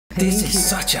This is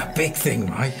such a big thing,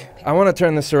 right? I want to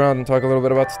turn this around and talk a little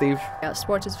bit about Steve. Yeah,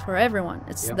 sport is for everyone.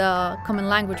 It's the common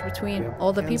language between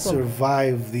all the people.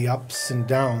 Survive the ups and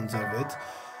downs of it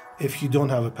if you don't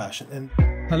have a passion. And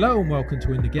hello and welcome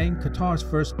to In the Game, Qatar's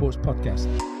first sports podcast.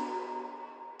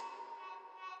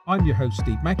 I'm your host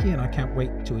Steve Mackey, and I can't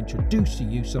wait to introduce to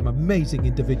you some amazing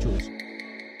individuals.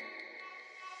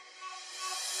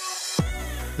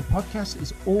 The podcast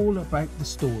is all about the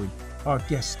story, our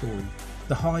guest story.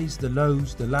 The highs, the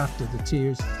lows, the laughter, the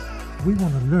tears. We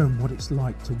want to learn what it's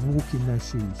like to walk in their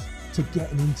shoes, to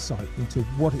get an insight into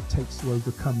what it takes to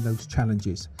overcome those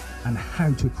challenges and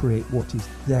how to create what is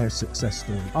their success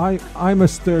story. I'm a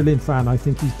Sterling fan. I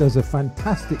think he does a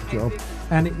fantastic job,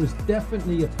 and it was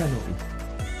definitely a penalty.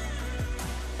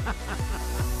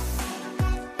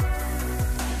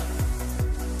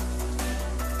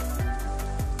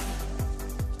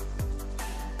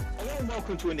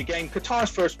 Welcome to In the Game,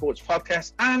 Qatar's first sports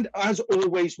podcast. And as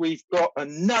always, we've got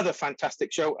another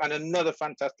fantastic show and another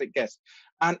fantastic guest.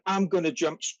 And I'm going to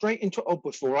jump straight into,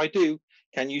 before I do,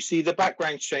 can you see the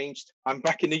background changed? I'm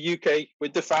back in the UK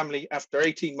with the family after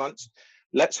 18 months.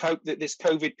 Let's hope that this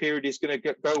COVID period is going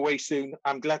to go away soon.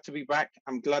 I'm glad to be back.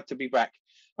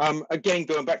 Again,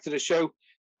 going back to the show,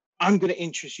 I'm going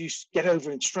to get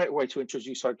over and straight away to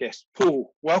introduce our guest.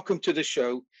 Paul, welcome to the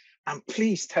show. And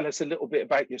please tell us a little bit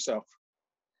about yourself.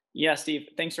 Yeah, Steve,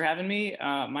 thanks for having me.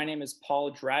 My name is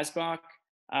Paul Dreisbach.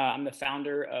 I'm the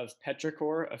founder of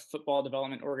Petrichor, a football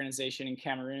development organization in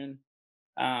Cameroon.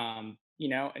 An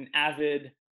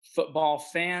avid football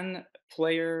fan,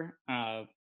 player,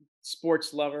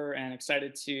 sports lover, and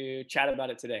excited to chat about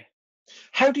it today.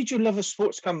 How did your love of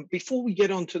sports come? Before we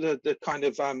get on to the kind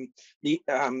of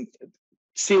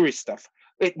serious stuff.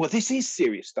 This is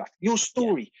serious stuff. Your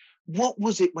story. Yeah. What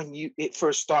was it when it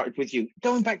first started with you?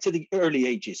 Going back to the early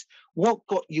ages, what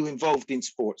got you involved in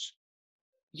sports?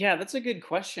 Yeah, that's a good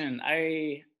question.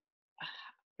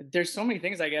 There's so many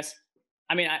things, I guess.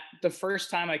 I mean, the first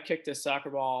time I kicked a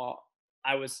soccer ball,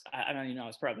 I was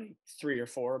probably 3 or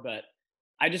 4, but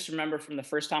I just remember from the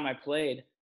first time I played,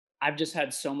 I've just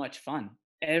had so much fun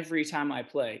every time I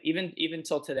play, even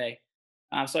till today.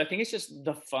 So I think it's just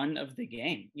the fun of the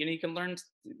game. You can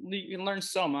learn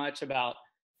so much about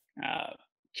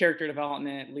character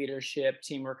development, leadership,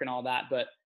 teamwork, and all that. But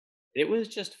it was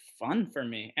just fun for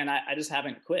me, and I just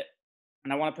haven't quit.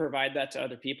 And I want to provide that to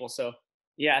other people. So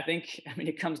yeah, I mean,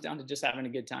 it comes down to just having a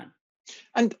good time.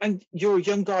 And you're a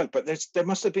young guy, but there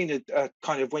must have been a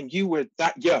kind of, when you were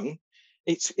that young,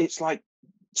 it's like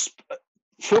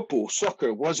football,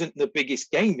 soccer wasn't the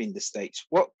biggest game in the States.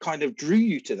 What kind of drew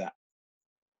you to that?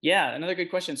 Yeah, another good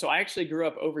question. So I actually grew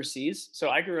up overseas. So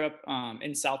I grew up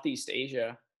in Southeast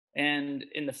Asia. And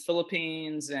in the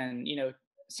Philippines and,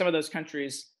 some of those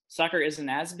countries, soccer isn't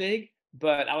as big,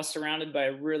 but I was surrounded by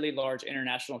a really large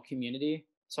international community.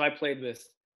 So I played with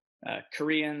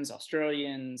Koreans,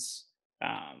 Australians,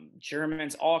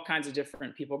 Germans, all kinds of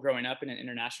different people growing up in an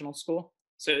international school.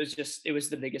 So it was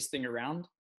the biggest thing around.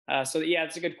 So yeah,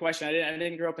 it's a good question. I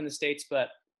didn't grow up in the States, but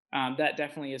that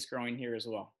definitely is growing here as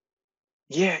well.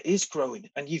 Yeah, it is growing.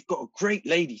 And you've got a great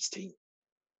ladies team.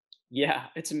 Yeah,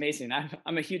 it's amazing.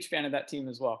 I'm a huge fan of that team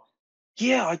as well.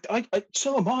 Yeah,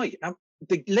 so am I.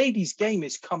 The ladies' game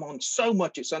has come on so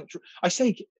much. It's untrue. I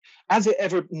say, has it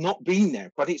ever not been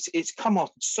there? But it's come on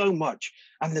so much,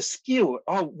 and the skill.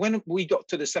 When we got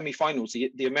to the semi-finals,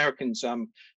 the Americans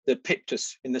the pipped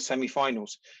us in the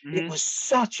semi-finals. Mm-hmm. It was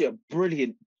such a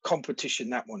brilliant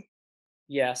competition, that one.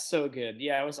 Yeah, so good.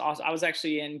 Yeah, it was awesome. I was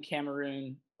actually in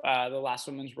Cameroon the last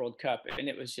Women's World Cup, and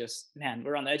it was just, man,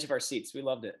 we're on the edge of our seats. We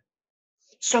loved it.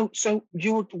 So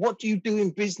what do you do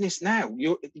in business now?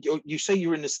 You say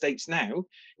you're in the States now.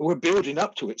 We're building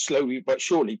up to it slowly but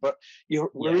surely, but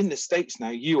we're in the States now.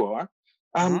 You are.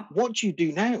 What do you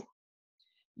do now?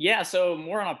 Yeah, so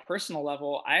more on a personal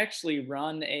level, I actually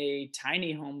run a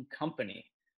tiny home company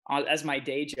as my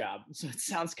day job. So it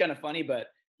sounds kind of funny, but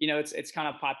it's kind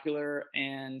of popular.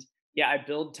 And yeah, I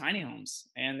build tiny homes,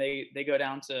 and they go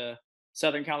down to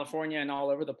Southern California and all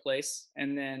over the place.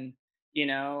 And then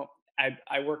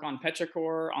I work on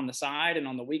Petrichor on the side and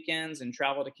on the weekends and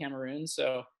travel to Cameroon.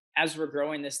 So as we're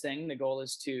growing this thing, the goal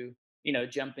is to,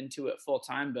 jump into it full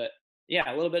time. But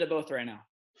yeah, a little bit of both right now.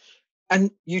 And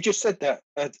you just said that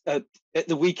at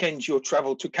the weekends you'll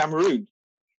travel to Cameroon.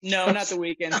 No, not the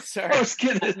weekend. Sorry. I was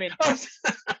kidding. I mean,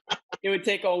 it would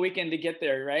take all weekend to get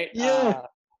there, right? Yeah.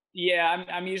 Yeah,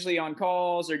 I'm usually on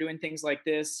calls or doing things like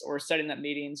this or setting up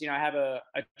meetings. I have a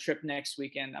trip next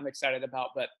weekend I'm excited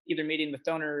about, but either meeting with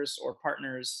donors or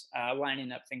partners,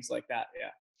 lining up things like that.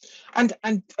 Yeah.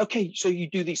 And okay, so you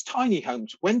do these tiny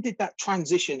homes. When did that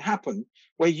transition happen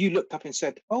where you looked up and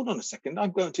said, hold on a second,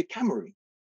 I'm going to Cameroon?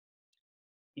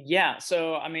 Yeah,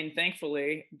 so I mean,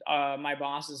 thankfully, my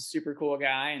boss is a super cool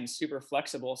guy and super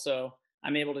flexible, so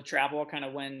I'm able to travel kind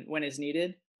of when is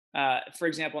needed. For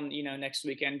example, next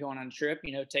weekend going on a trip,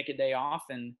 take a day off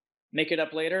and make it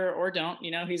up later, or don't.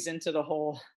 He's into the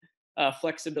whole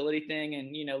flexibility thing,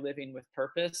 and living with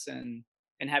purpose and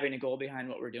having a goal behind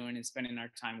what we're doing and spending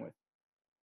our time with.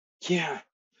 Yeah.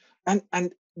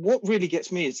 And what really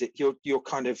gets me is that you're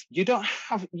kind of, you don't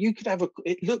have, you could have a,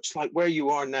 it looks like where you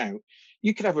are now,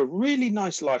 you could have a really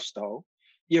nice lifestyle.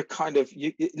 You're kind of,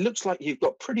 it looks like you've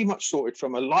got pretty much sorted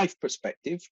from a life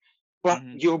perspective, but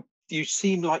Hmm. you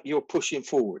seem like you're pushing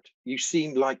forward. You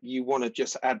seem like you want to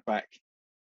just add back.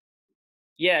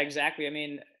 Yeah, exactly. I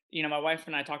mean, my wife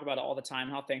and I talk about it all the time,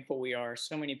 how thankful we are.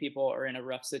 So many people are in a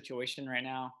rough situation right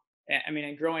now. I mean,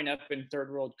 and growing up in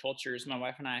third world cultures, my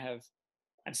wife and I have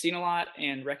I've seen a lot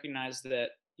and recognized that,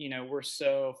 we're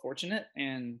so fortunate,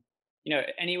 and,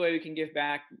 any way we can give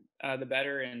back, the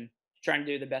better, and trying to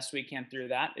do the best we can through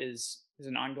that is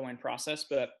an ongoing process.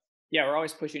 But yeah, we're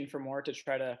always pushing for more to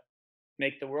try to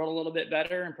make the world a little bit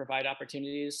better and provide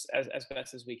opportunities as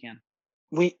best as we can.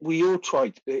 We all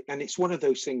try, and it's one of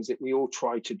those things that we all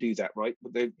try to do that, right?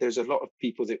 But there's a lot of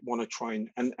people that want to try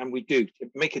and we do.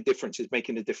 Make a difference is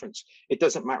making a difference. It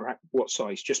doesn't matter at what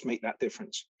size, just make that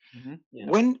difference. Yeah.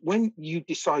 When you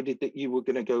decided that you were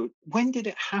going to go, when did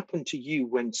it happen to you,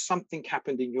 when something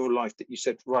happened in your life that you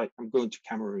said, right, I'm going to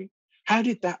Cameroon? How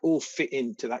did that all fit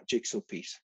into that jigsaw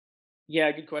piece? Yeah,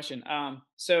 good question.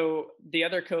 So the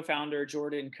other co-founder,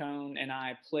 Jordan Cohn, and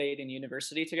I played in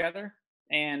university together.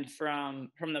 And from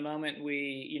the moment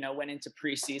we, went into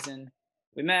preseason,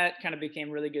 we met, kind of became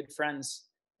really good friends.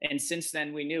 And since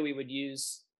then, we knew we would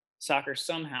use soccer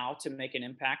somehow to make an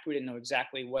impact. We didn't know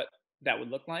exactly what that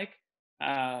would look like.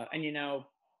 And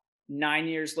 9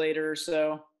 years later or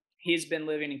so, he's been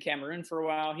living in Cameroon for a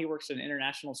while. He works at an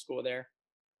international school there,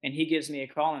 and he gives me a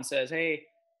call and says, "Hey,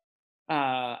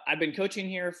 I've been coaching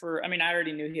here for, I mean, I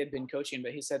already knew he had been coaching,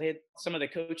 but he said, hey, some of the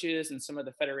coaches and some of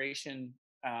the federation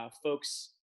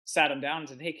folks sat him down and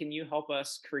said, hey, can you help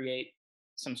us create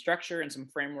some structure and some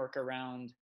framework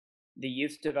around the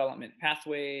youth development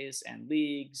pathways and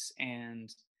leagues,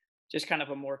 and just kind of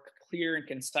a more clear and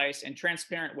concise and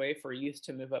transparent way for youth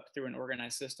to move up through an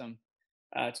organized system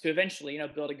to eventually,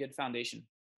 build a good foundation."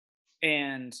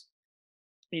 And,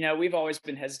 we've always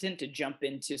been hesitant to jump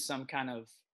into some kind of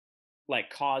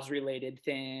like cause related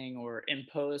thing or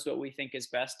impose what we think is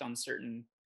best on certain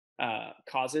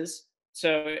causes.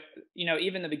 So,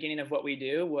 even the beginning of what we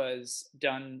do was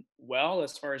done well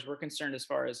as far as we're concerned, as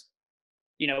far as,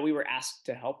 we were asked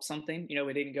to help something,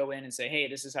 we didn't go in and say, hey,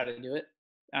 this is how to do it.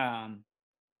 Um,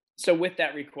 so with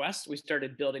that request, we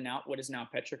started building out what is now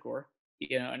Petrichor,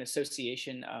 an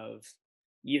association of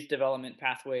youth development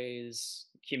pathways,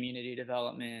 community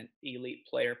development, elite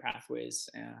player pathways,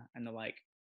 and the like.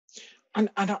 And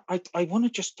I want to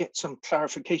just get some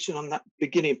clarification on that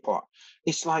beginning part.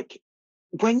 It's like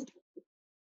when,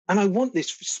 and I want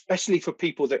this especially for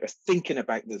people that are thinking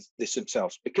about this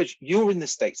themselves, because you're in the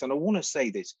States, and I want to say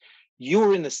this,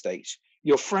 you're in the States,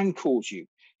 your friend calls you,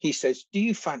 he says, do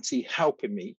you fancy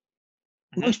helping me?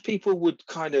 Mhm. Most people would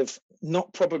kind of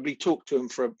not probably talk to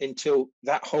him until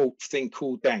that whole thing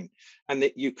cooled down and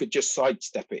that you could just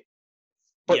sidestep it.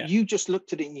 But Yeah. you just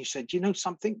looked at it and you said, you know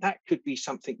something, that could be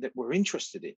something that we're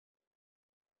interested in.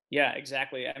 Yeah,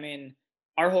 exactly. I mean,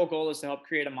 our whole goal is to help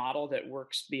create a model that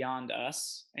works beyond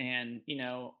us. And,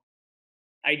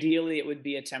 ideally, it would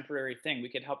be a temporary thing. We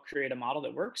could help create a model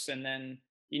that works. And then,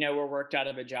 we're worked out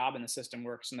of a job and the system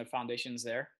works and the foundation's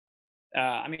there.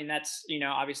 I mean, that's,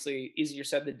 obviously easier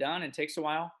said than done and takes a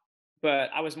while.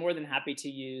 But I was more than happy to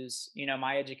use,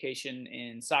 my education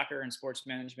in soccer and sports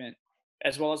management,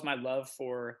 as well as my love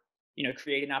for,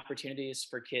 creating opportunities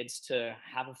for kids to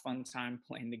have a fun time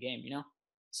playing the game.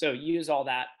 So use all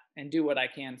that and do what I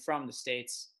can from the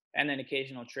States, and then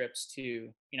occasional trips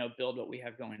to, build what we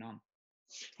have going on.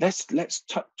 Let's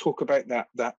talk about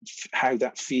that how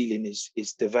that feeling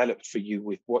is developed for you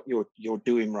with what you're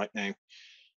doing right now.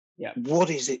 Yeah. What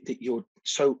is it that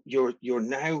you're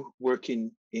now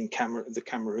working in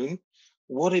Cameroon?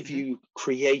 What have Mhm. you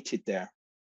created there?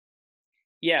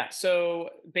 Yeah. So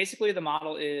basically, the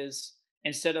model is,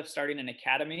 instead of starting an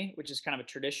academy, which is kind of a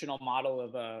traditional model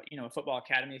of a football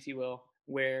academy, if you will,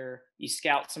 where you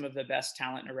scout some of the best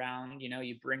talent around,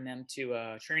 you bring them to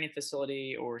a training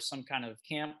facility or some kind of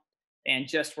camp and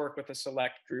just work with a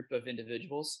select group of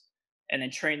individuals and then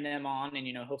train them on,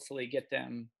 and, hopefully get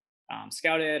them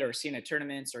scouted or seen at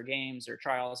tournaments or games or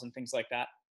trials and things like that.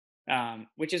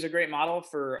 which is a great model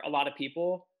for a lot of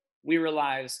people. We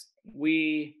realized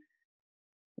we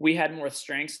had more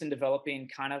strengths in developing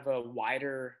kind of a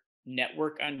wider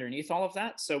network underneath all of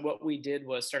that. So what we did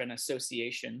was start an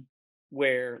association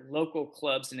where local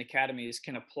clubs and academies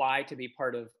can apply to be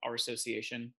part of our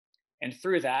association, and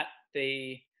through that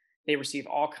they receive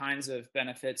all kinds of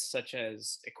benefits such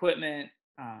as equipment,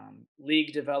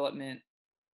 league development,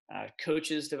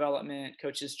 coaches development,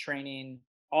 coaches training,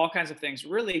 all kinds of things,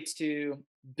 really to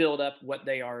build up what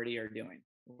they already are doing.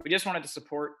 We just wanted to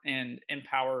support and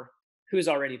empower who's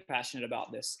already passionate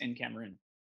about this in Cameroon.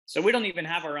 So we don't even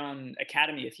have our own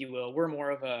academy, if you will. We're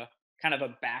more of a kind of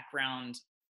a background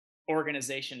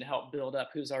organization to help build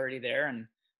up who's already there and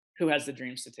who has the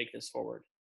dreams to take this forward.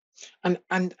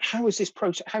 And how is this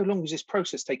process? How long has this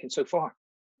process taken so far?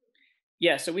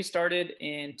 Yeah, so we started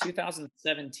in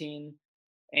 2017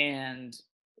 and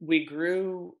we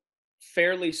grew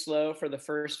fairly slow for the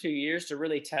first few years to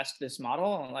really test this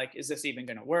model and like, is this even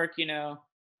going to work?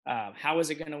 How is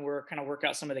it going to work? Kind of work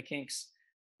out some of the kinks.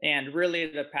 And really,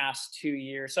 the past 2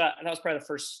 years, so that was probably the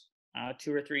first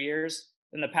 2 or 3 years.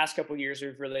 In the past couple of years,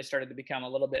 we've really started to become a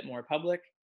little bit more public.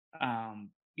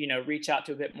 Reach out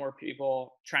to a bit more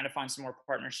people, trying to find some more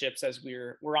partnerships as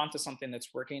we're onto something that's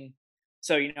working.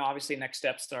 So, obviously next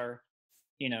steps are,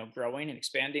 growing and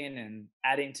expanding and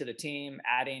adding to the team,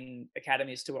 adding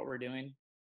academies to what we're doing.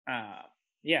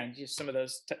 Yeah, and just some of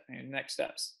those next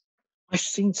steps. I've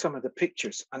seen some of the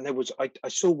pictures, and I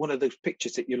saw one of those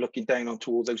pictures that you're looking down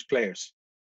onto all those players.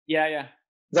 Yeah, yeah.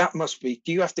 That must be.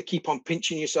 Do you have to keep on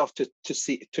pinching yourself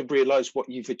to realize what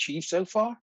you've achieved so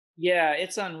far? Yeah,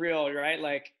 it's unreal, right?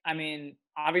 Like, I mean,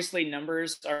 obviously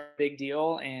numbers are a big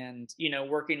deal and,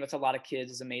 working with a lot of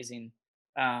kids is amazing.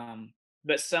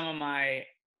 But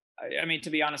to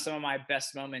be honest, some of my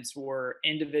best moments were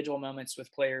individual moments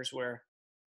with players where,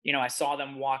 I saw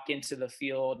them walk into the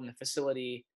field and the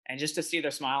facility and just to see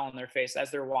their smile on their face as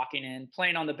they're walking in,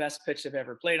 playing on the best pitch they've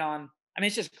ever played on. I mean,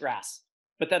 it's just grass,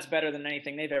 but that's better than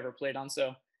anything they've ever played on.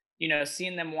 So,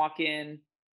 seeing them walk in,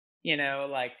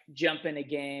 like jump in a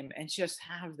game and just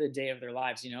have the day of their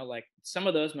lives, like some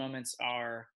of those moments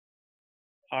are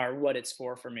what it's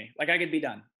for me. Like I could be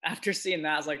done after seeing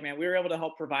that. I was like, man, we were able to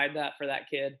help provide that for that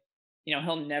kid.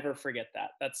 He'll never forget that.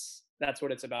 That's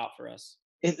what it's about for us.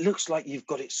 It looks like you've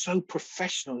got it so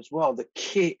professional as well. The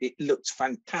kit, it looks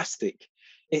fantastic.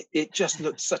 It just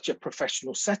looks such a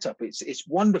professional setup. It's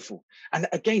wonderful. And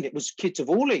again, it was kids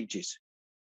of all ages.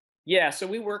 Yeah, so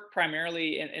we work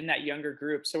primarily in that younger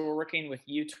group. So we're working with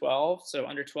U12, so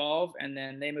under 12, and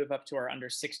then they move up to our under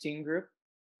 16 group.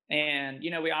 And,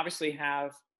 we obviously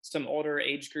have some older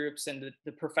age groups and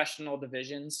the professional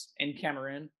divisions in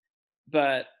Cameroon,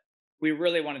 but we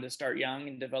really wanted to start young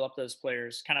and develop those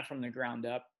players kind of from the ground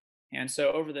up. And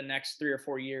so over the next 3 or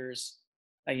 4 years,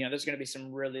 there's going to be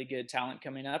some really good talent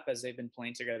coming up as they've been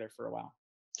playing together for a while.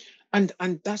 And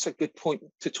that's a good point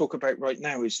to talk about right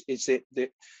now. Is it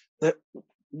that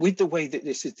with the way that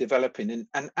this is developing,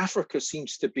 and Africa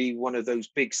seems to be one of those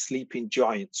big sleeping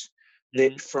giants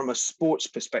that, from a sports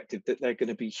perspective, that they're going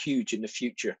to be huge in the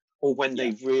future, or when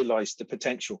they've realized the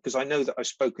potential. Because I know that I've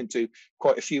spoken to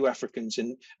quite a few Africans,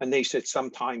 and they said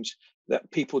sometimes that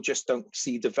people just don't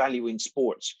see the value in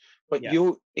sports. But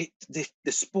the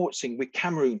sports thing with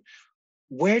Cameroon,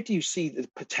 where do you see the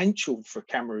potential for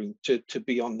Cameroon to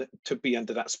be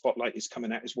under that spotlight is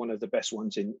coming out as one of the best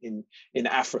ones in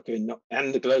Africa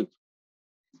and the globe?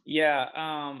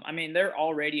 Yeah, they're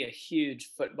already a huge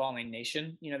footballing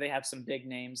nation. They have some big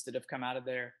names that have come out of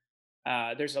there.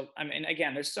 There's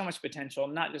so much potential,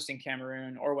 not just in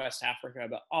Cameroon or West Africa,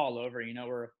 but all over.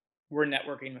 We're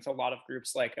networking with a lot of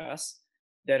groups like us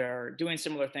that are doing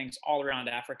similar things all around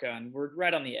Africa, and we're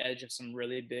right on the edge of some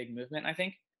really big movement, I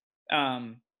think.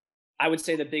 I would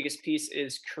say the biggest piece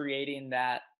is creating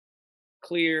that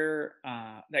clear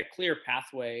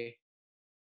pathway,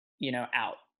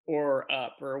 out or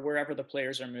up or wherever the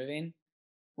players are moving.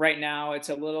 Right now, it's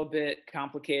a little bit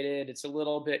complicated. It's a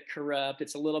little bit corrupt.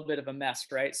 It's a little bit of a mess,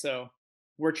 right? So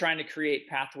we're trying to create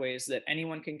pathways that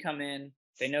anyone can come in.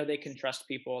 They know they can trust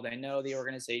people. They know the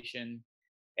organization.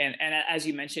 And as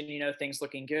you mentioned, things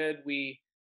looking good. We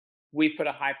put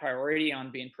a high priority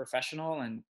on being professional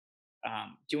and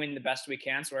doing the best we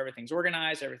can, so everything's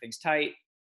organized, everything's tight.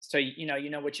 So you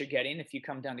know what you're getting if you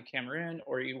come down to Cameroon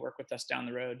or you work with us down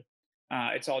the road.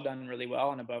 It's all done really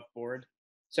well and above board.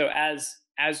 So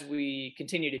as we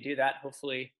continue to do that,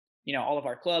 hopefully, all of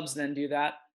our clubs then do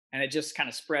that, and it just kind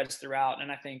of spreads throughout.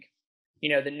 And I think,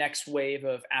 the next wave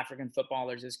of African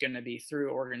footballers is going to be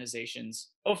through organizations,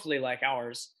 hopefully like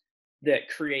ours, that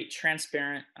create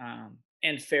transparent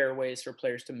and fair ways for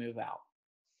players to move out.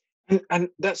 And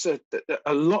that's a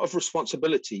lot of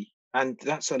responsibility, and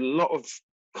that's a lot of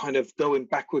kind of going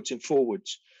backwards and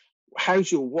forwards.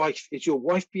 How's your wife? Is your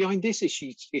wife behind this?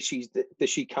 Does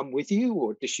she come with you,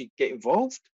 or does she get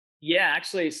involved? Yeah,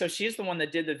 actually, so she's the one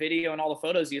that did the video and all the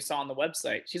photos you saw on the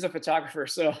website. She's a photographer,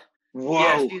 so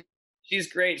yeah, Whoa.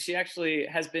 she's great. She actually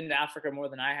has been to Africa more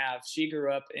than I have. She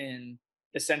grew up in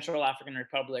the Central African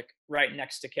Republic, right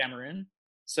next to Cameroon.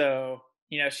 So,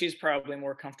 she's probably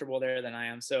more comfortable there than I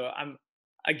am. So I'm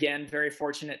again very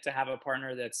fortunate to have a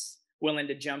partner that's willing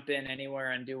to jump in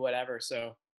anywhere and do whatever.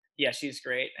 So yeah, she's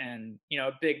great, and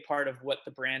a big part of what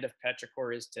the brand of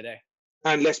Petrichor is today.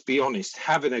 And let's be honest,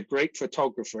 having a great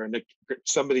photographer and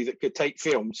somebody that could take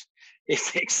films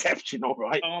is exceptional,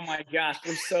 right? Oh my gosh,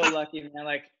 we're so lucky, man.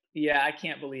 Like, yeah, I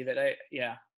can't believe it.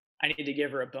 I need to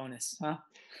give her a bonus, huh?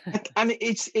 And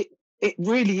it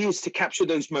really is to capture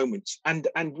those moments. And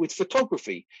with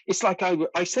photography, it's like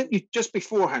I sent you just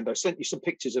beforehand. I sent you some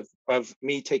pictures of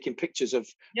me taking pictures of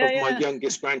my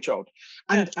youngest grandchild.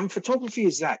 And photography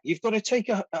is that you've got to take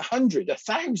 100,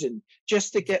 1,000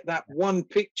 just to get that one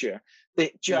picture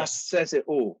that just says it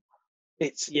all.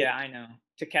 I know,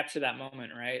 to capture that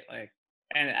moment, right? Like,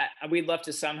 and we'd love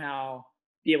to somehow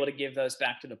be able to give those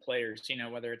back to the players,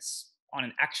 whether it's on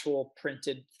an actual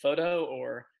printed photo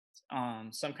or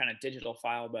some kind of digital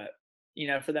file, but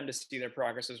for them to see their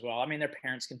progress as well. I mean, their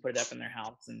parents can put it up in their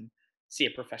house and see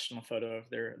a professional photo of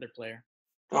their player.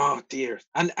 Oh dear.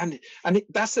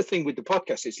 That's the thing with the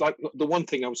podcast. It's like the one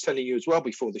thing I was telling you as well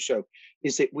before the show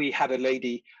is that we had a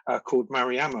lady called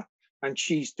Mariama, and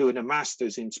she's doing a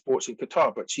master's in sports in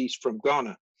Qatar, but she's from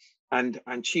Ghana. And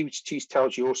she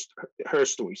tells her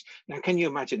stories. Now, can you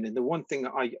imagine? And the one thing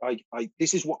that I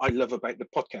this is what I love about the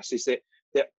podcast is that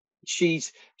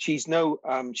she's no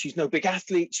big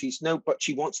athlete, but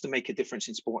she wants to make a difference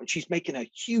in sport, and she's making a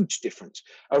huge difference,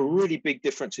 a really big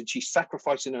difference, and she's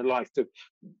sacrificing her life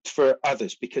for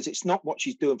others, because it's not what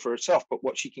she's doing for herself, but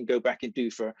what she can go back and do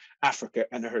for Africa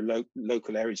and her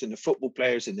local areas and the football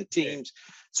players and the teams.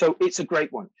 So it's a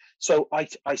great one. So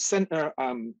I sent her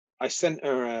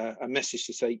a message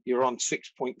to say you're on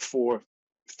 6.4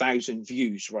 thousand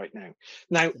views right now.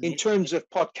 Now, in terms of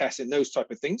podcasts and those type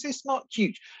of things, it's not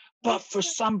huge, but for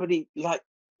somebody like,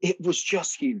 it was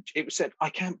just huge. It was said, I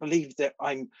can't believe that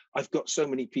I've got so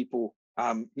many people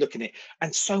looking at it,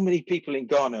 and so many people in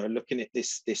Ghana are looking at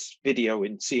this video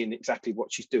and seeing exactly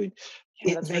what she's doing.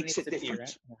 It makes a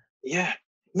difference. Yeah,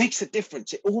 makes a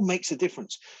difference. It all makes a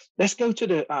difference. Let's go to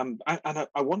the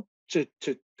I want to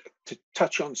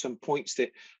touch on some points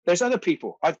that there's other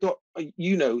people. I've got,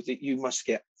 that you must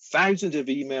get thousands of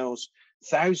emails,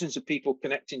 thousands of people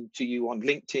connecting to you on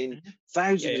LinkedIn,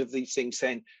 thousands of these things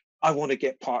saying, I want to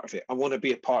get part of it. I want to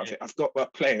be a part of it. I've got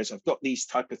players. I've got these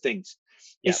type of things.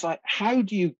 It's like, how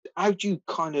do you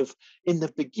kind of, in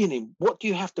the beginning, what do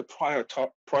you have to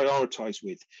prioritize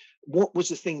with? What was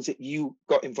the things that you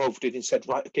got involved in and said,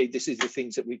 right, okay, this is the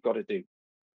things that we've got to do?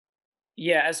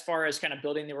 Yeah, as far as kind of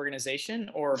building the organization,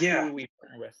 or who we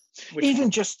partner with. Even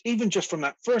just from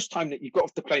that first time that you got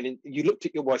off the plane and you looked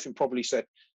at your wife and probably said,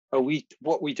 what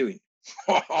are we doing?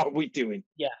 What are we doing?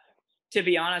 Yeah. To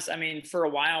be honest, I mean, for a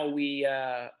while we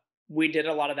did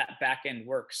a lot of that back end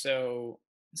work. So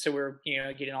we're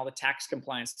getting all the tax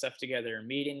compliance stuff together,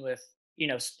 meeting with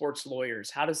sports lawyers.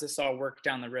 How does this all work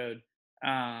down the road?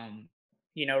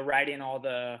 Writing all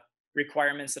the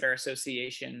requirements that our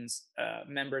association's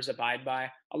members abide by.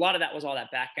 A lot of that was all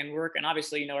that back end work, and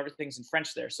obviously everything's in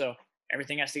French there, so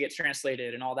everything has to get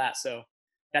translated and all that. So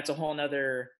that's a whole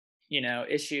nother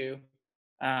issue,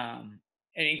 and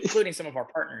including some of our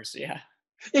partners. Yeah.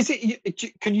 Is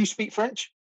it? Can you speak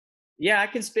French? Yeah, I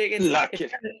can speak.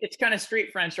 It's kind of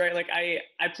street French, right? Like I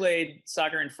played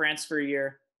soccer in France for a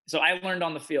year, so I learned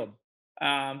on the field.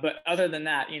 But other than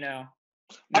that,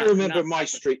 I remember my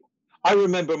street.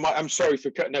 I'm sorry for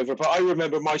cutting over, but I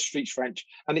remember my street French.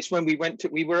 And it's when we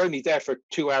were only there for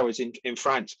 2 hours in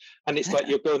France. And it's like,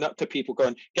 you're going up to people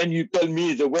going, can you tell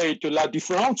me the way to La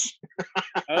Défense?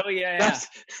 Oh yeah.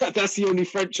 That's the only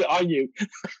French that I knew.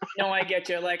 No, I get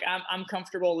you. Like I'm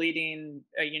comfortable leading,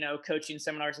 coaching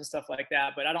seminars and stuff like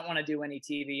that, but I don't want to do any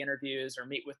TV interviews or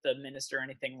meet with the minister or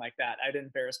anything like that. I'd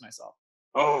embarrass myself.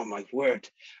 Oh my word.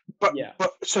 But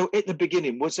so at the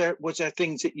beginning, was there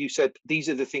things that you said, these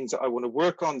are the things that I want to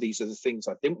work on, these are the things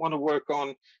I didn't want to work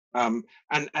on? And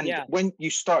when you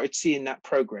started seeing that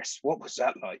progress, what was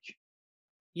that like?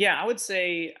 Yeah, I would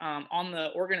say on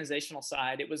the organizational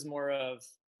side, it was more of,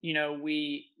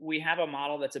 we have a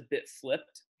model that's a bit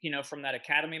flipped, from that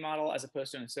academy model as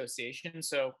opposed to an association.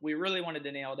 So we really wanted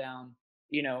to nail down,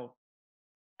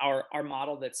 our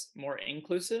model that's more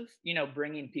inclusive,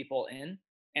 bringing people in.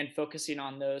 and focusing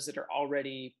on those that are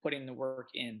already putting the work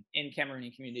in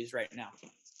Cameroonian communities right now.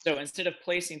 So instead of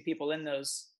placing people in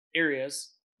those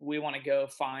areas, we want to go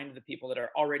find the people that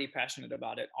are already passionate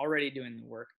about it, already doing the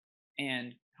work,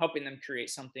 and helping them create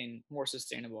something more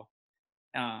sustainable.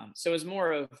 So it's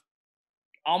more of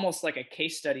almost like a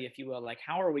case study, if you will, like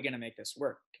how are we going to make this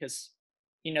work? Because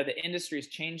the industry is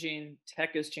changing,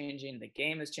 tech is changing, the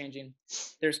game is changing.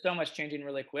 There's so much changing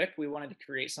really quick. We wanted to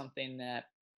create something that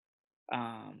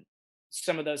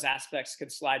some of those aspects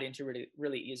could slide into really,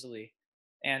 really easily.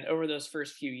 And over those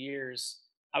first few years,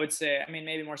 I would say, I mean,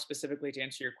 maybe more specifically to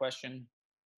answer your question,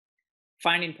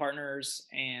 finding partners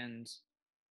and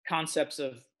concepts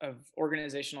of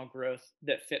organizational growth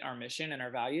that fit our mission and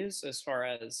our values, as far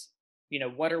as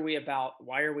what are we about,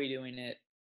 why are we doing it,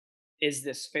 is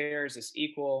this fair, is this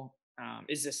equal,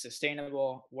 is this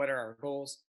sustainable, what are our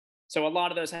goals? So a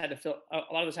lot of those had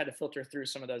to filter through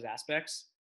some of those aspects.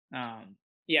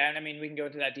 Yeah, and I mean, we can go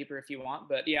into that deeper if you want,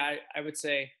 but yeah, I would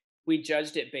say we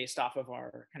judged it based off of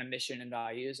our kind of mission and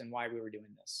values and why we were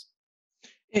doing this.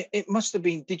 It must have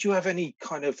been. Did you have any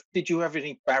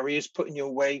barriers put in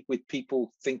your way with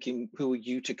people thinking, who are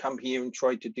you to come here and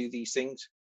try to do these things?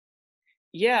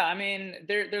 Yeah, I mean,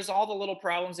 there's all the little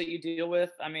problems that you deal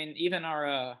with. I mean, even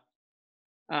our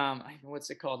what's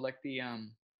it called? Like the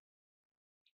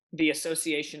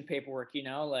association paperwork,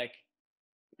 like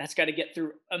that's got to get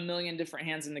through a million different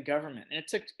hands in the government. And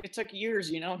it took years,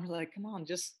 and we're like, come on,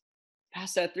 just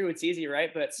pass that through. It's easy,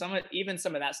 right? But some of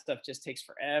that stuff just takes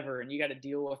forever, and you got to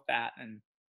deal with that and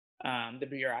the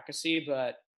bureaucracy.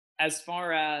 But as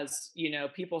far as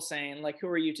people saying like, who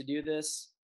are you to do this?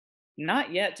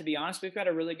 Not yet, to be honest. We've got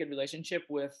a really good relationship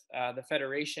with the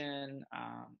federation,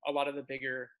 a lot of the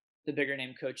bigger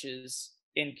name coaches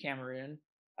in Cameroon.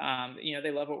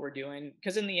 They love what we're doing,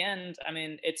 because in the end, I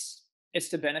mean, it's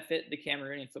to benefit the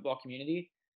Cameroonian football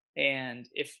community. And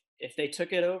if they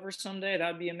took it over someday, that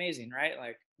would be amazing, right?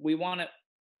 Like we want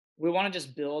to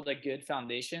just build a good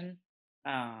foundation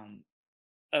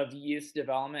of youth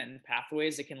development and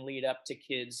pathways that can lead up to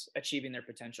kids achieving their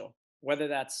potential, whether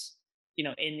that's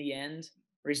in the end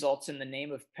results in the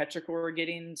name of Petrichor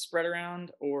getting spread around,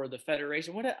 or the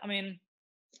federation. I mean,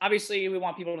 obviously we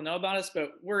want people to know about us,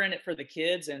 but we're in it for the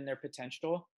kids and their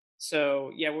potential.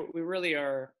 So yeah, we really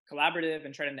are collaborative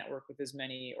and try to network with as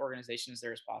many organizations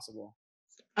there as possible.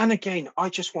 And again, I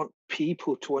just want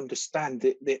people to understand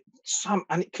that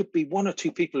and it could be one or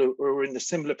two people who are in the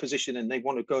similar position and they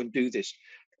want to go and do this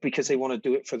because they want to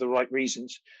do it for the right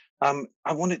reasons. I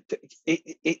wanted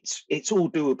it's all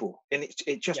doable, and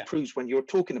it just proves when you're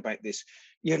talking about this,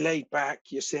 you're laid back.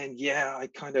 You're saying, yeah,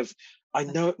 I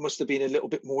know it must have been a little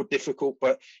bit more difficult,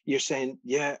 but you're saying,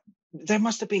 yeah, there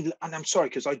must have been, and I'm sorry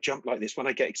because I jump like this when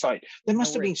I get excited. There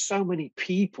must have been so many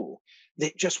people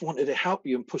that just wanted to help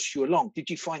you and push you along.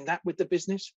 Did you find that with the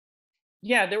business?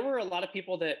 Yeah, there were a lot of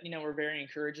people that were very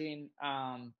encouraging.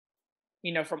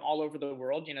 From all over the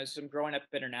world. So I'm growing up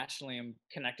internationally, I'm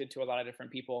connected to a lot of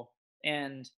different people.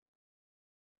 And,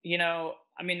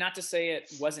 I mean, not to say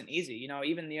it wasn't easy,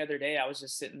 even the other day, I was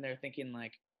just sitting there thinking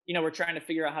like, we're trying to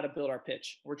figure out how to build our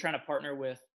pitch. We're trying to partner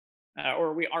with,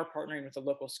 or we are partnering with a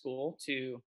local school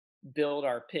to build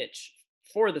our pitch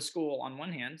for the school on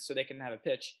one hand, so they can have a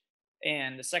pitch.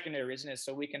 And the secondary reason is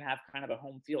so we can have kind of a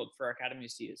home field for our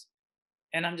academies to use.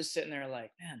 And I'm just sitting there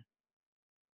like, man,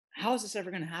 how is this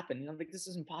ever going to happen? Like, this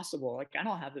is impossible. Like, I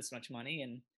don't have this much money,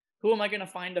 and who am I going to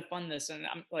find to fund this? And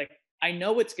I'm like, I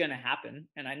know it's going to happen,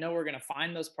 and I know we're going to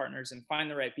find those partners and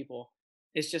find the right people.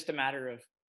 It's just a matter of,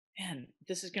 man,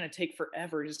 this is going to take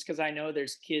forever, just because I know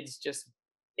there's kids just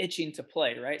itching to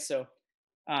play, right? So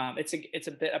it's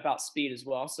a bit about speed as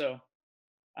well. So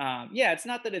yeah, it's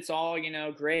not that it's all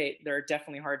great. There are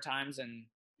definitely hard times, and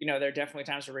there are definitely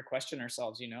times where we question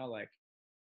ourselves. Like,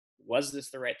 was this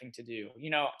the right thing to do?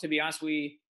 To be honest,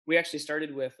 we actually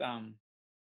started with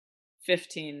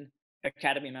 15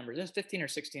 academy members. It was 15 or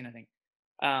 16, I think.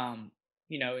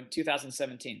 In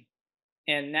 2017,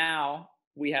 and now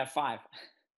we have 5.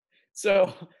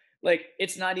 So like,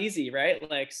 it's not easy, right?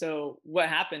 Like, so what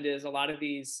happened is a lot of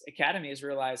these academies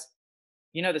realized,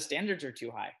 the standards are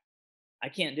too high. I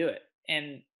can't do it,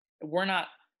 and we're not.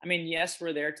 I mean, yes,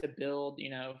 we're there to build,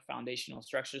 foundational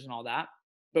structures and all that,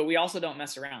 but we also don't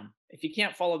mess around. If you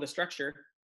can't follow the structure,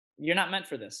 you're not meant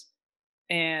for this.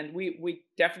 And we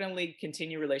definitely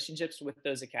continue relationships with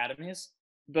those academies,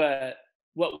 but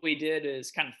what we did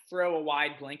is kind of throw a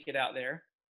wide blanket out there,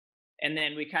 and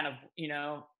then we kind of,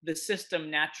 the system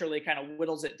naturally kind of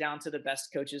whittles it down to the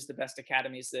best coaches, the best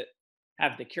academies that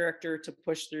have the character to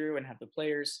push through and have the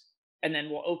players. And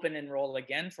then we'll open and roll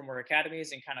again for more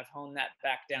academies and kind of hone that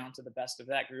back down to the best of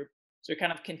that group. So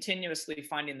kind of continuously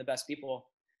finding the best people.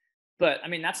 But I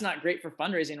mean, that's not great for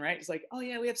fundraising, right? It's like, oh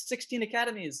yeah, we have 16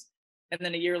 academies. And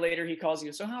then a year later he calls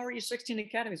you, so how are you 16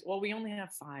 academies? Well, we only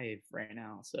have 5 right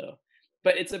now. So,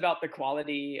 but it's about the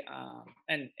quality,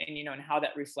 and you know, and how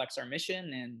that reflects our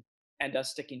mission and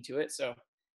us sticking to it. So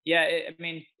yeah, I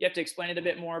mean, you have to explain it a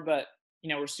bit more, but you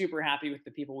know, we're super happy with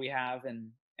the people we have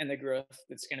and the growth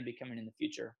that's going to be coming in the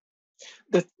future.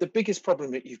 The biggest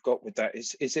problem that you've got with that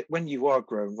is that when you are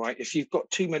grown, right, if you've got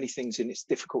too many things in, it's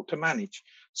difficult to manage.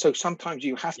 So sometimes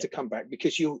you have to come back,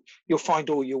 because you'll find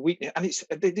all your weakness. And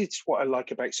it's what I like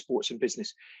about sports and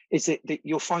business, is that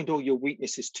you'll find all your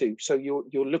weaknesses too. So you'll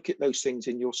look at those things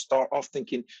and you'll start off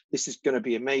thinking this is going to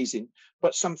be amazing,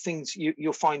 but some things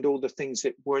you'll find all the things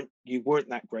that you weren't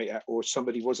that great at, or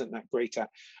somebody wasn't that great at.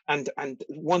 And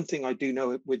one thing I do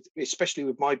know, with especially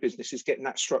with my business, is getting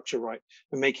that structure right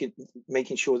and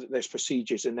making sure that there's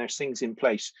procedures and there's things in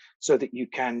place so that you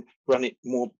can run it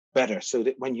more better, so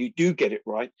that when you do get it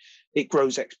right, it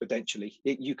grows exponentially.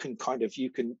 You can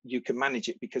manage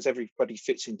it because everybody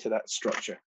fits into that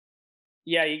structure.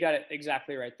 Yeah, you got it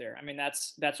exactly right there. I mean,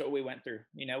 that's what we went through.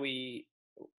 You know,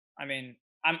 I mean,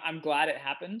 I'm glad it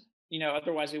happened. You know,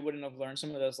 otherwise we wouldn't have learned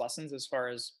some of those lessons as far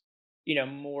as, you know,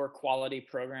 more quality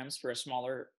programs for a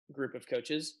smaller group of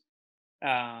coaches.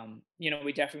 You know,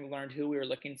 we definitely learned who we were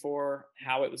looking for,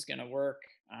 how it was going to work,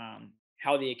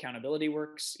 how the accountability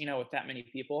works, you know, with that many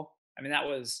people. I mean, that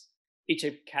was, each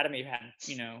academy had,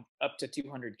 you know, up to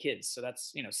 200 kids. So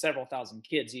that's, you know, several thousand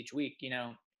kids each week, you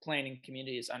know, playing in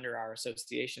communities under our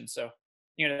association. So,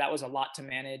 you know, that was a lot to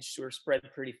manage. So we're spread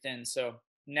pretty thin. So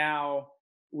now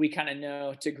we kind of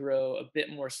know to grow a bit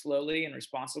more slowly and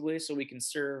responsibly so we can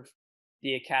serve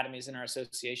the academies in our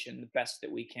association the best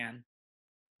that we can.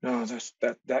 No,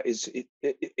 that is it.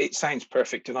 It sounds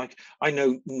perfect, and I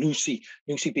know Nusi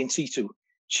Bincitu.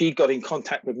 She got in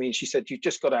contact with me and she said, "You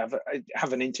just got to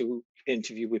have an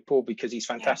interview with Paul because he's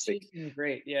Yeah, fantastic." she's been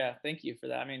great. Yeah, thank you for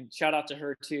that. I mean, shout out to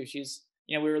her too. She's,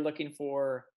 you know, we were looking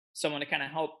for someone to kind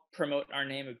of help promote our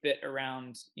name a bit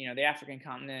around, you know, the African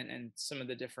continent and some of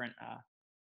the different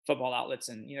football outlets,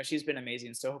 and you know, she's been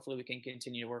amazing. So hopefully we can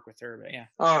continue to work with her. But yeah.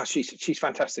 Oh, she's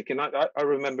fantastic, and I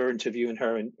remember interviewing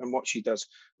her and what she does,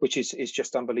 which is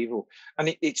just unbelievable.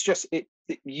 And it's just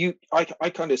I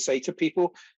kind of say to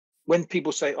people, when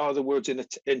people say, "Oh, the world's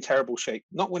in terrible shape,"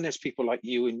 not when there's people like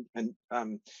you and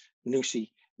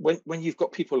Nusi. When you've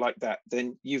got people like that,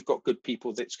 then you've got good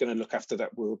people that's going to look after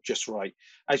that world just right.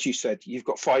 As you said, you've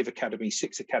got 5 academies,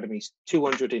 6 academies,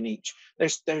 200 in each.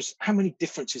 There's how many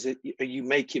differences are you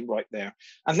making right there?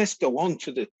 And let's go on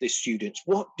to the students.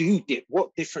 What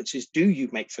differences do you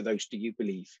make for those, do you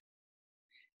believe?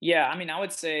 Yeah, I mean, I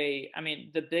would say, I mean,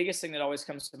 the biggest thing that always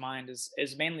comes to mind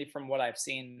is mainly from what I've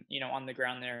seen, you know, on the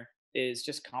ground there, is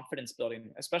just confidence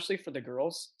building, especially for the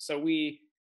girls. So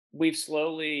we've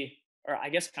slowly, or I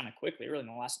guess kind of quickly, really in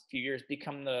the last few years,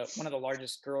 become the one of the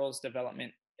largest girls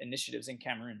development initiatives in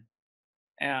Cameroon.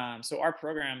 So our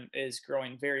program is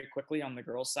growing very quickly on the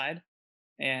girls' side,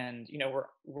 and you know,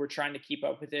 we're trying to keep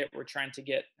up with it. We're trying to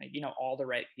get, you know, all the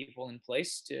right people in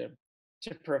place to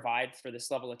provide for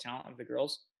this level of talent of the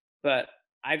girls. But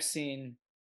I've seen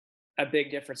a big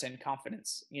difference in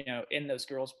confidence, you know, in those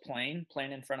girls playing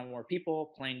in front of more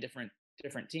people, playing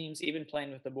different teams, even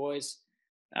playing with the boys.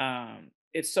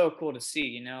 It's so cool to see,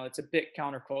 you know, it's a bit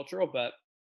countercultural, but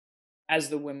as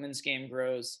the women's game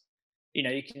grows, you know,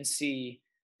 you can see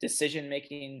decision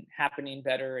making happening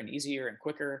better and easier and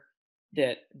quicker,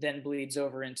 that then bleeds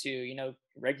over into, you know,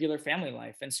 regular family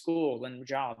life and school and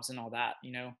jobs and all that,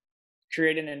 you know,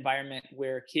 create an environment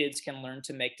where kids can learn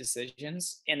to make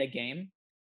decisions in a game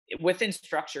within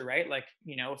structure, right? Like,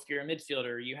 you know, if you're a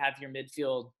midfielder, you have your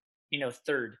midfield, you know,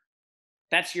 third.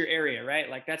 That's your area, right?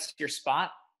 Like that's your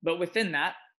spot. But within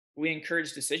that, we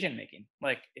encourage decision making.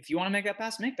 Like if you want to make that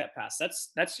pass, make that pass.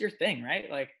 That's your thing, right?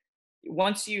 Like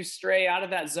once you stray out of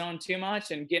that zone too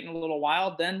much and getting a little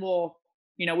wild, then we'll,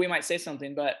 you know, we might say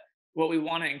something. But what we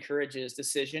want to encourage is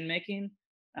decision making,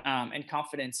 and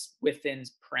confidence within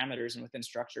parameters and within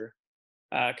structure.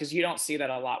 Because you don't see that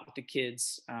a lot with the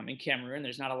kids in Cameroon.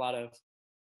 There's not a lot of,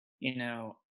 you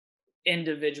know,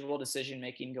 individual decision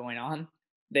making going on.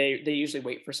 They usually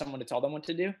wait for someone to tell them what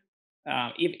to do.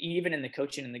 Even in the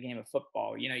coaching in the game of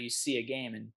football, you know, you see a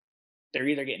game and they're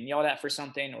either getting yelled at for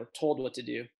something or told what to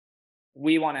do.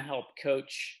 We want to help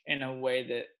coach in a way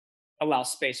that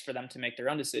allows space for them to make their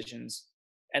own decisions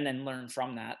and then learn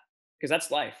from that, because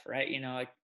that's life, right? You know, like,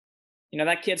 you know,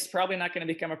 that kid's probably not going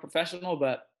to become a professional,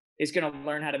 but he's going to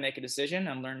learn how to make a decision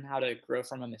and learn how to grow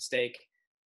from a mistake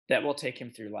that will take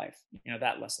him through life. You know,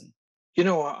 that lesson. You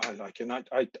know what I like, and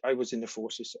I was in the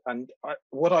forces, and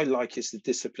what I like is the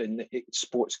discipline that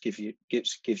sports gives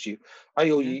you.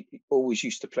 I always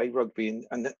used to play rugby,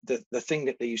 and the thing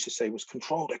that they used to say was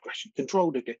controlled aggression,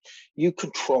 controlled aggression.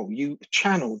 You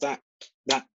channel that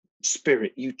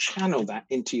spirit, you channel that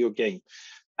into your game,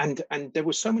 and there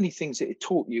were so many things that it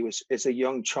taught you as a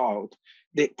young child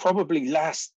that probably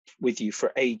last with you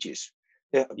for ages.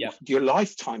 Your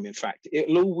lifetime, in fact,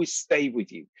 it'll always stay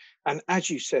with you. And as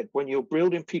you said, when you're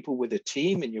building people with a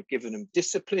team and you're giving them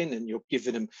discipline and you're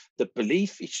giving them the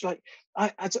belief, it's like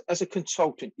as a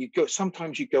consultant,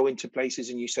 sometimes you go into places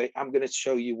and you say, I'm going to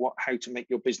show you how to make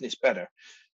your business better.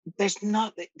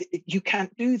 You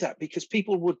can't do that, because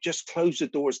people would just close the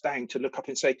doors down to look up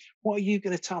and say, what are you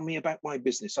going to tell me about my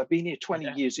business? I've been here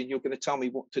 20 years and you're going to tell me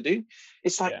what to do.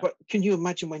 It's like, but can you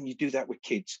imagine when you do that with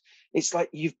kids? It's like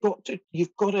you've got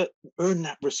to earn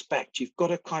that respect. You've got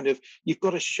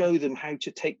to show them how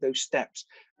to take those steps,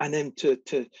 and then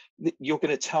you're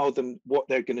going to tell them what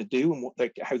they're going to do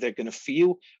and how they're going to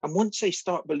feel. And once they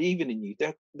start believing in you,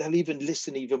 they'll even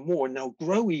listen even more, and they'll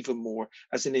grow even more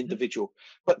as an individual.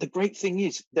 But the great thing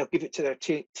is they'll give it to their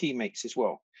teammates as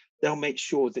well. They'll make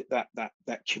sure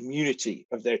that community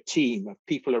of their team, of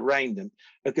people around them,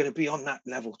 are going to be on that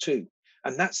level too.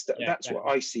 And that's exactly what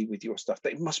I see with your stuff.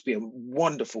 That it must be a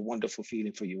wonderful, wonderful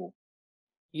feeling for you all.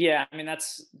 Yeah, I mean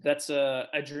that's a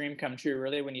dream come true,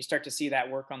 really, when you start to see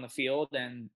that work on the field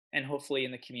and hopefully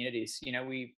in the communities.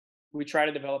 We try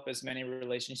to develop as many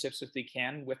relationships as we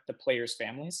can with the players'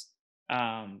 families,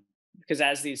 because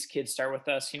as these kids start with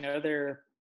us, they're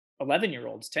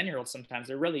 11-year-olds, 10-year-olds sometimes.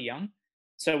 They're really young,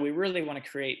 so we really want to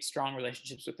create strong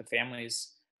relationships with the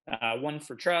families. One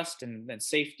for trust and then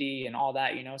safety and all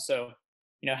that. So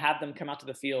have them come out to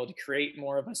the field, create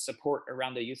more of a support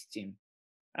around the youth team.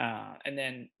 And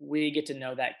then we get to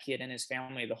know that kid and his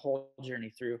family the whole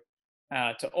journey through,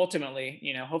 to ultimately,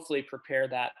 hopefully prepare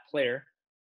that player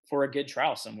for a good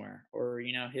trial somewhere, or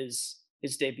his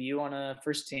debut on a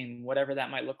first team, whatever that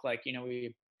might look like.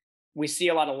 We see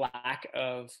a lot of lack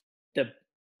of the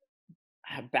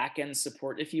back end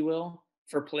support, if you will,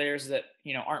 for players that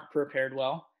aren't prepared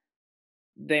well.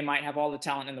 They might have all the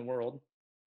talent in the world,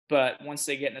 but once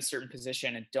they get in a certain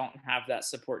position and don't have that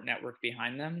support network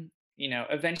behind them,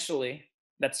 eventually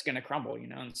that's going to crumble,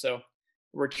 and so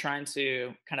we're trying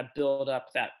to kind of build up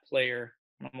that player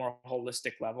on a more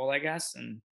holistic level, I guess.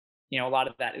 And a lot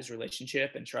of that is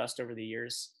relationship and trust over the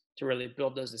years to really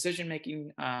build those decision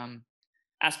making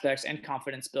aspects, and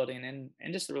confidence building,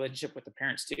 and just the relationship with the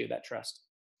parents too, that trust.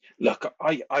 Look,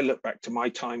 I look back to my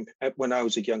time when I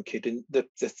was a young kid, and the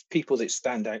people that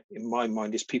stand out in my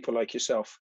mind is people like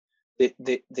yourself,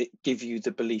 that give you the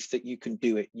belief that you can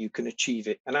do it, you can achieve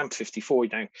it. And I'm 54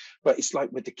 now, but it's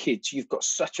like with the kids, you've got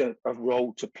such a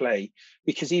role to play,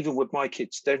 because even with my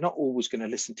kids, they're not always going to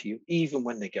listen to you. Even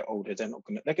when they get older, they're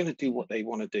going to do what they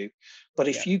want to do. But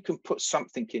if you can put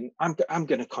something in, I'm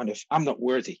not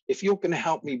worthy. If you're going to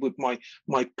help me with my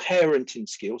parenting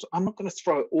skills, I'm not going to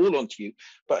throw it all onto you.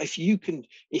 But if you can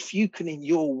in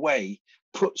your way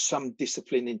put some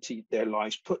discipline into their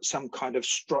lives, put some kind of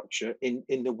structure in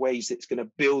the ways that's going to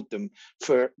build them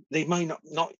they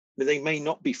may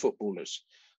not be footballers,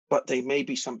 but they may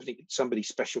be somebody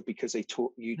special, because they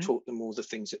taught them all the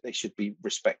things that they should be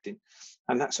respecting.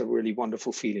 And that's a really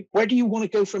wonderful feeling. Where do you want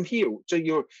to go from here? So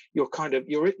you're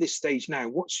at this stage now.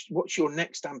 What's your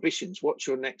next ambitions? What's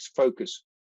your next focus?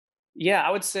 Yeah,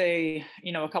 I would say,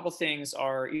 a couple things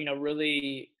are,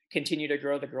 really continue to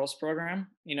grow the girls program.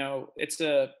 It's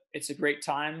a great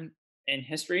time in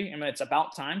history. I mean, it's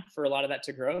about time for a lot of that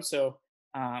to grow. So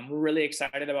we're really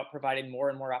excited about providing more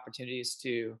and more opportunities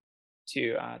to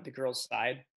the girls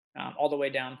side, all the way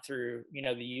down through, the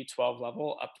U12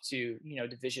 level up to,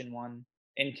 Division 1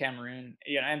 in Cameroon,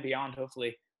 and beyond,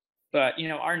 hopefully. But,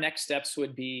 our next steps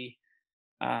would be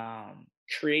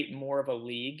create more of a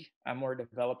league, a more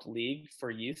developed league for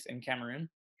youth in Cameroon.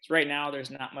 So right now,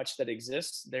 there's not much that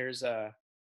exists. There's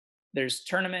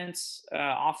tournaments.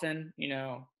 Often,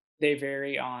 they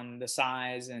vary on the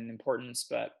size and importance,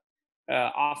 but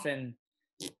often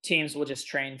teams will just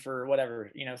train for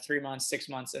whatever, 3 months, 6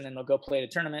 months, and then they'll go play at a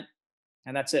tournament,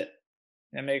 and that's it.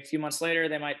 And maybe a few months later,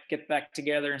 they might get back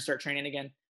together and start training again.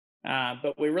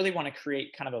 But we really want to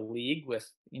create kind of a league with,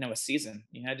 a season.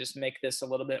 Just make this a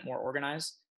little bit more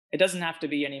organized. It doesn't have to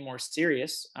be any more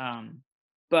serious.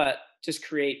 But just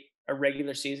create a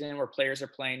regular season where players are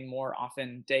playing more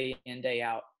often, day in, day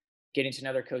out, getting to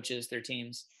know their coaches, their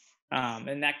teams.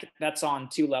 And that's on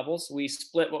two levels. We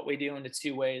split what we do into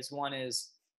two ways. One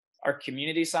is our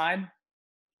community side,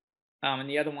 and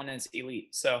the other one is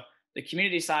elite. So the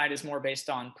community side is more based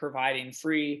on providing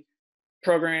free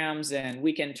programs and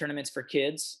weekend tournaments for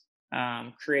kids,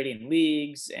 creating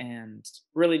leagues and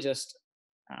really just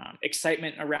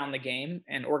excitement around the game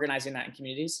and organizing that in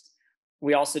communities.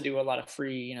 We also do a lot of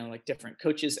free, like different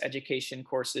coaches education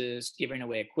courses, giving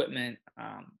away equipment,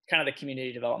 kind of the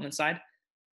community development side.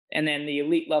 And then the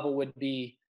elite level would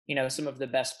be, some of the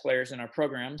best players in our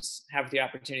programs have the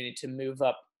opportunity to move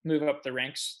up the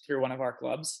ranks through one of our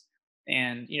clubs.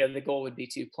 And, the goal would be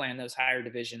to play in those higher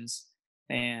divisions.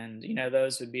 And,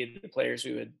 those would be the players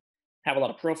we would have a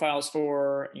lot of profiles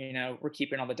for. We're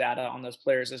keeping all the data on those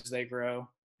players as they grow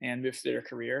and move through their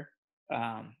career.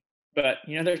 But,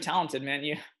 they're talented,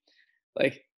 man.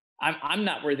 I'm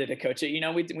not worthy to coach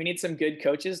it. We need some good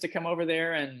coaches to come over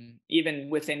there, and even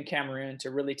within Cameroon to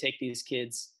really take these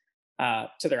kids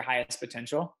to their highest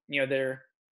potential. They're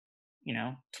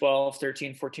 12,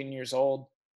 13, 14 years old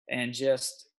and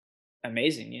just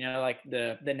amazing. Like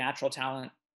the natural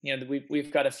talent.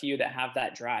 We've got a few that have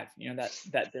that drive.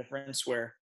 That difference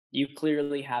where you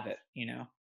clearly have it.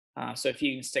 So if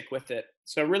you can stick with it,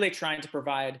 so really trying to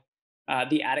provide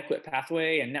the adequate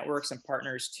pathway and networks and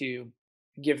partners to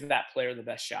give that player the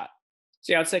best shot.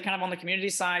 So yeah, I would say kind of on the community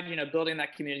side, building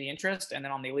that community interest, and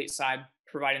then on the elite side,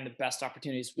 providing the best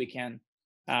opportunities we can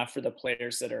for the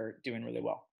players that are doing really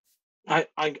well.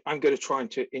 I'm going to try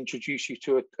and to introduce you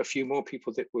to a few more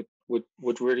people that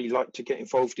would really like to get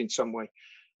involved in some way.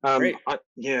 Great.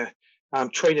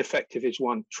 Train Effective is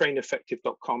one.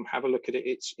 traineffective.com. Have a look at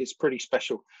it. It's pretty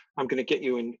special. I'm going to get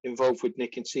you involved with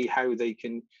Nick and see how they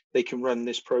can run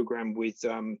this program with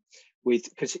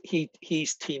because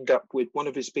he's teamed up with one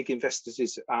of his big investors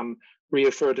is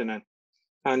Rio Ferdinand,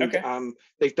 and okay.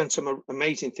 They've done some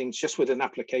amazing things just with an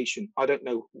application. I don't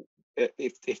know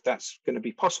if that's going to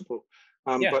be possible,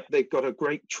 but they've got a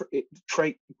great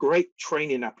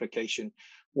training application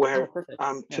where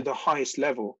to the highest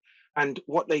level. And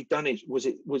what they've done was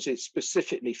it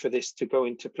specifically for this to go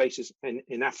into places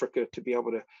in Africa to be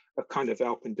able to kind of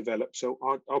help and develop. So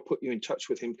I'll put you in touch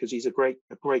with him because he's a great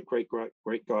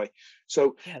guy.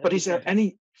 So, but is there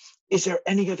any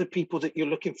other people that you're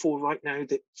looking for right now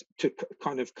that to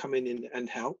kind of come in and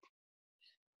help?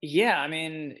 Yeah, I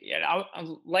mean,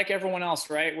 like everyone else,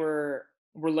 right? We're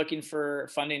looking for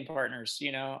funding partners. We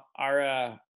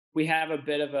have a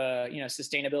bit of a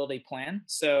sustainability plan.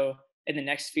 So in the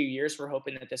next few years, we're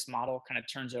hoping that this model kind of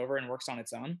turns over and works on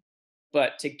its own.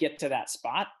 But to get to that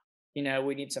spot, we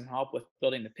need some help with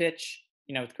building the pitch,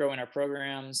 with growing our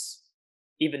programs,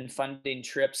 even funding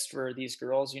trips for these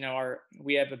girls.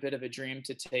 We have a bit of a dream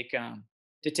to take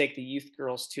the youth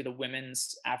girls to the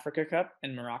Women's Africa Cup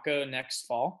in Morocco next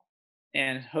fall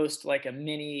and host like a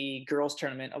mini girls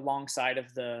tournament alongside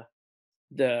of the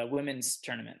women's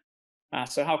tournament.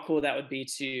 So how cool that would be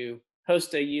to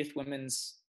host a youth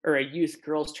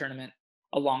girls tournament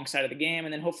alongside of the game,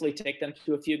 and then hopefully take them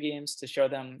to a few games to show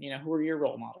them, who are your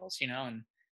role models, and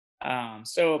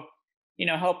so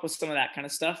help with some of that kind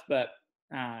of stuff. But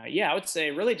I would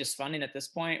say really just funding at this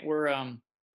point. We're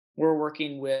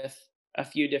working with a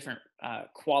few different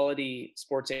quality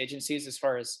sports agencies as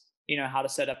far as how to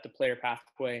set up the player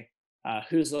pathway,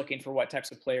 who's looking for what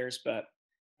types of players. But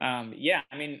I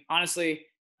mean, honestly,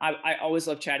 I always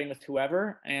love chatting with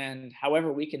whoever and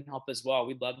however we can help as well.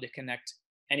 We'd love to connect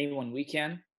anyone we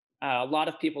can. A lot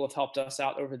of people have helped us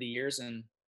out over the years, and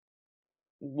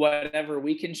whatever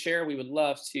we can share, we would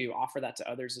love to offer that to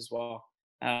others as well.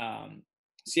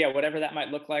 Whatever that might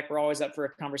look like, we're always up for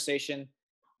a conversation.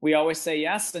 We always say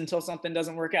yes until something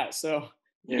doesn't work out. So,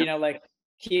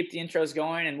 keep the intros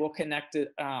going, and we'll connect at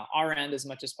our end as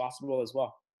much as possible as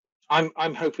well.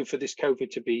 I'm hoping for this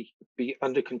COVID to be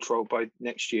under control by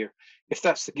next year. If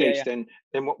that's the case, then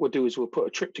what we'll do is we'll put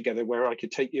a trip together where I could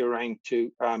take you around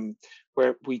to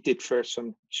where we did for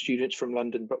some students from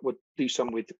London, but we'll do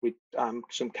some with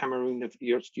some Cameroon of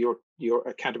your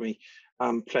academy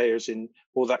players and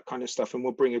all that kind of stuff, and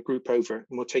we'll bring a group over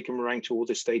and we'll take them around to all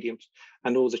the stadiums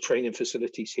and all the training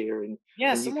facilities here. And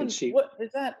you can see what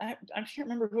is that? I can't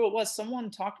remember who it was.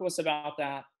 Someone talked to us about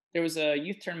that. There was a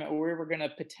youth tournament where we were going to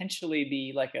potentially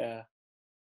be like a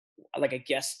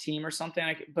guest team or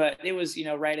something. But it was,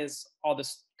 right as all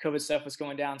this COVID stuff was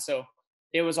going down. So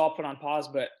it was all put on pause.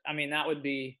 But I mean, that'd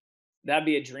be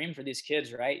a dream for these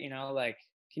kids, right?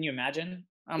 Can you imagine?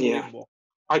 Unbelievable.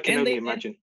 Yeah, I can only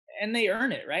imagine. And they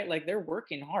earn it, right? Like they're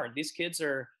working hard. These kids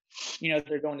are,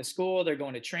 they're going to school, they're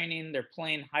going to training, they're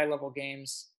playing high level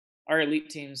games. Our elite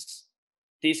teams,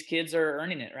 these kids are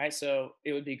earning it, right? So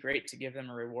it would be great to give them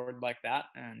a reward like that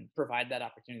and provide that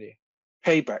opportunity.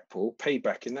 Payback, Paul,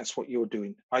 payback, and that's what you're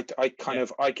doing. I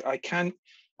can't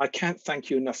thank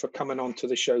you enough for coming on to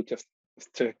the show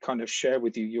to kind of share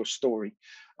with you your story.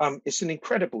 It's an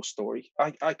incredible story.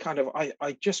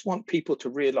 I just want people to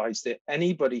realize that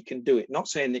anybody can do it. Not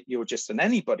saying that you're just an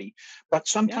anybody, but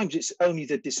sometimes it's only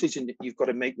the decision that you've got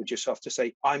to make with yourself to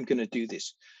say, I'm going to do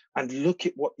this. And look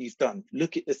at what you've done.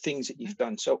 Look at the things that you've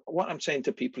done. So what I'm saying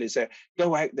to people is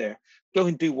go out there, go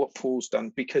and do what Paul's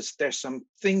done, because there's some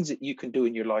things that you can do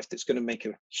in your life that's going to make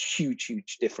a huge,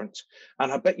 huge difference.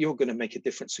 And I bet you're going to make a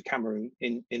difference to Cameroon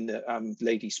in the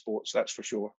ladies sports. That's for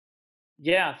sure.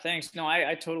 Yeah, thanks. No,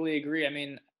 I totally agree. I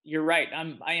mean, you're right.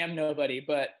 I am nobody,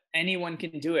 but anyone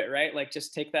can do it, right? Like,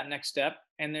 just take that next step.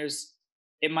 And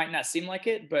it might not seem like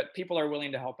it, but people are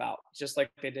willing to help out, just like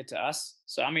they did to us.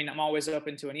 So, I mean, I'm always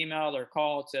open to an email or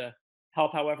call to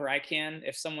help however I can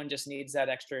if someone just needs that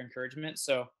extra encouragement.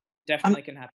 So definitely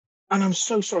can happen. And I'm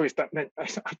so sorry if that meant I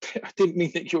didn't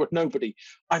mean that you're nobody.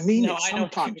 I mean, no,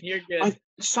 sometimes you're good.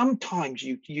 Sometimes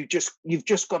you've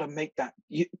just got to make that.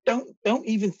 You don't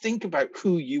even think about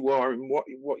who you are and what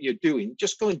you're doing.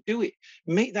 Just go and do it.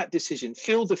 Make that decision.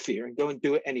 Feel the fear and go and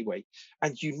do it anyway.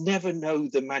 And you never know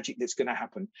the magic that's going to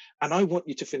happen. And I want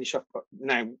you to finish up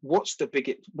now. What's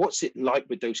it like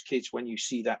with those kids when you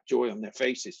see that joy on their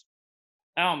faces?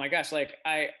 Oh my gosh! Like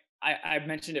I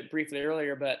mentioned it briefly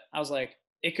earlier, but I was like,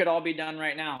 it could all be done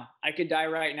right now. I could die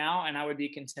right now and I would be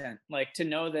content. Like, to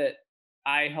know that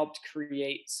I helped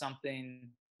create something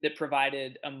that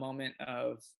provided a moment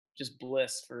of just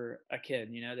bliss for a kid,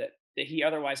 that he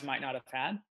otherwise might not have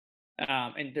had.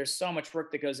 And there's so much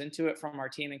work that goes into it from our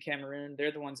team in Cameroon.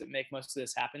 They're the ones that make most of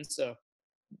this happen. So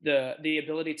the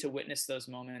ability to witness those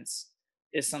moments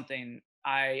is something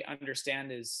I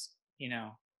understand is,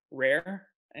 rare.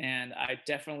 And I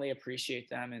definitely appreciate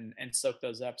them and soak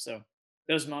those up. So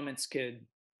those moments could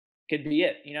be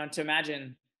it, to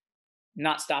imagine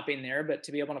not stopping there, but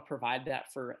to be able to provide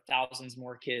that for thousands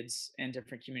more kids in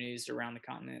different communities around the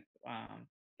continent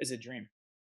is a dream.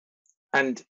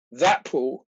 And that,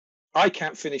 Paul, I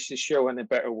can't finish this show in a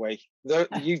better way.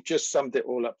 You've just summed it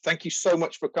all up. Thank you so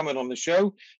much for coming on the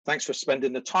show. Thanks for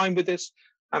spending the time with us.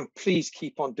 And please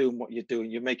keep on doing what you're doing.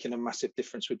 You're making a massive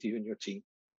difference with you and your team.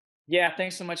 Yeah,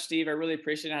 thanks so much, Steve. I really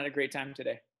appreciate it. I had a great time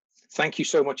today. Thank you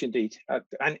so much indeed.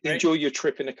 And enjoy your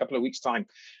trip in a couple of weeks' time.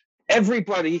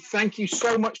 Everybody, thank you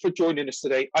so much for joining us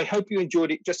today. I hope you enjoyed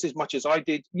it just as much as I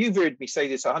did. You've heard me say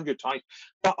this 100 times,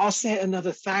 but I'll say it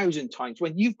another 1,000 times.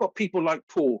 When you've got people like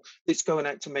Paul that's going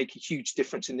out to make a huge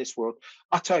difference in this world,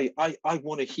 I tell you, I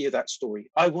want to hear that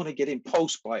story. I want to get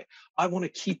impulsed by it. I want to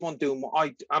keep on doing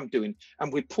what I'm doing.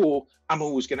 And with Paul, I'm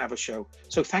always going to have a show.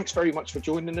 So thanks very much for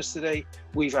joining us today.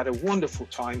 We've had a wonderful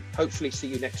time. Hopefully see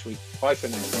you next week. Bye for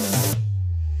now.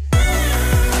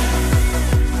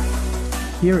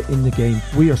 Here at In The Game,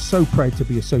 we are so proud to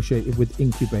be associated with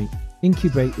Incubate.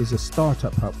 Incubate is a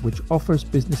startup hub which offers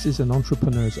businesses and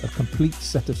entrepreneurs a complete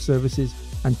set of services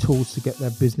and tools to get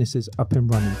their businesses up and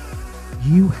running.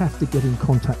 You have to get in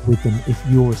contact with them if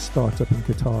you're a startup in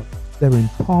Qatar. They're in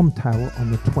Palm Tower on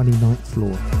the 29th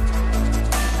floor.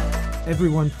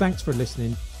 Everyone, thanks for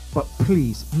listening, but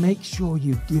please make sure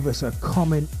you give us a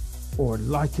comment or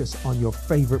like us on your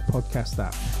favorite podcast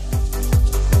app.